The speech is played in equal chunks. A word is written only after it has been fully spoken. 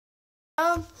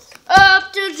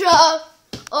Up to drop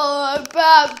or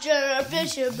about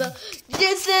generation, but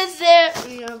this is it.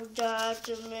 We have got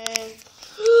to make.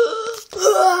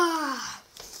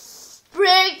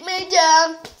 Break me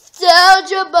down,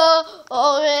 searchable,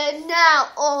 or it now,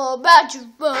 or about you,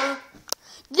 but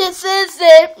this is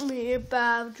it. Me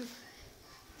about you.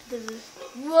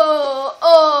 Whoa,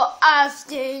 oh, I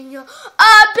sting you.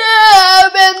 I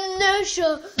bear in the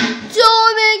show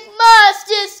to make my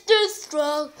sister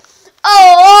strong.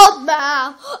 Oh,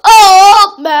 now,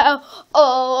 oh, now,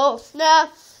 oh, now,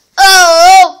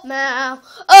 oh, now,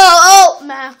 oh,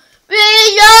 now.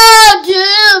 We all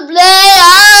do, play,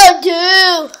 I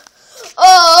do.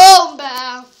 Oh,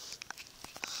 bow,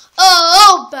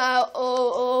 oh, bow,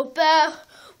 oh, bow,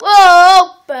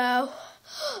 oh, bow.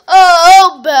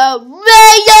 Oh, but we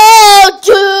all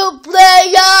do,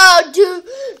 play all do,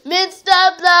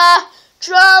 Mr. Black,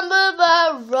 trumpet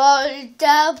by rolling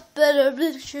down,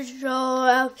 better show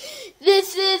out.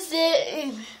 This is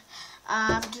it, I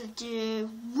have to do,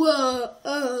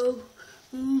 whoa,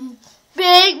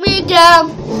 break me down,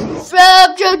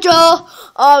 from control,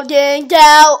 all day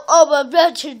down, over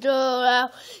the door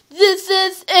out. This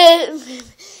is it,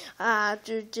 I have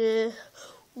to do.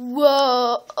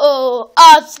 Whoa, oh,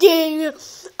 I sting,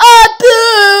 I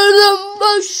put on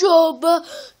my shoulder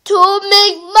to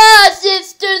make my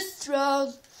sister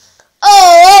strong.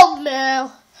 Oh,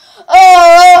 meow,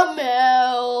 oh,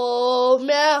 meow, oh,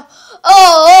 meow,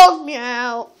 oh,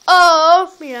 meow,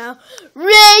 oh, meow.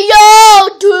 We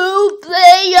all do,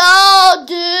 play all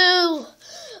do.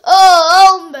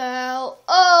 Oh, meow,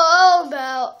 oh,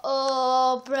 meow,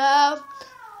 oh, brown,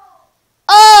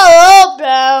 oh,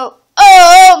 brown.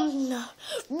 Oh,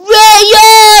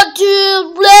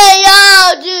 we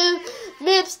all do,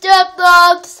 Mr.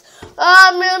 Fox,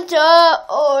 I'm into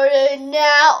order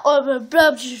now, or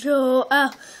the show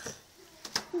out.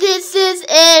 This is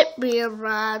it, we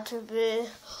arrive to be.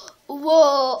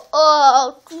 Whoa,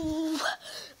 oh,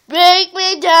 break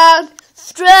me down,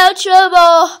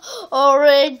 stretchable, or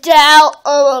it down,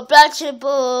 or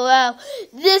the out.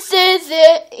 This is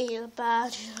it,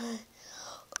 about you.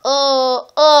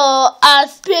 Oh, I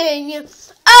spin you.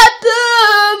 I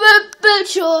put a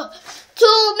picture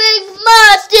to make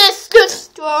my sister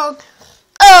strong.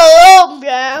 Oh,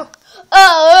 brow.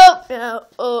 Oh, brow.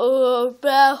 Oh,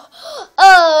 brow.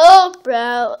 Oh,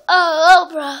 brow. Oh,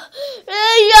 brow.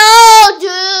 They all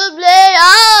do. They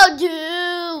all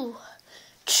do.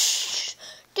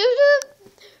 Do-do.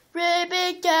 Break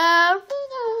me down.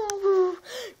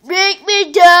 Break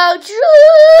me down.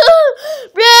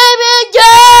 Break me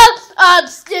down. I'm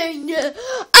stinging.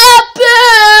 I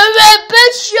bear a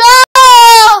picture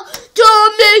to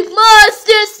make my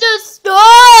sister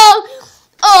strong.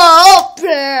 Oh,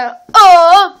 prayer.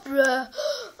 Oh, prayer.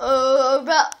 Oh,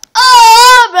 prayer.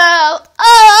 Oh, prayer.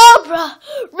 Oh, prayer.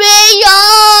 We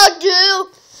all do.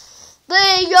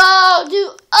 We all do.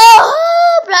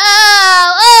 Oh, prayer.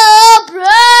 Oh,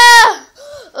 prayer.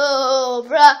 Oh,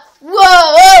 prayer.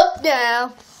 Whoa,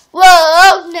 now.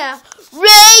 Whoa, now.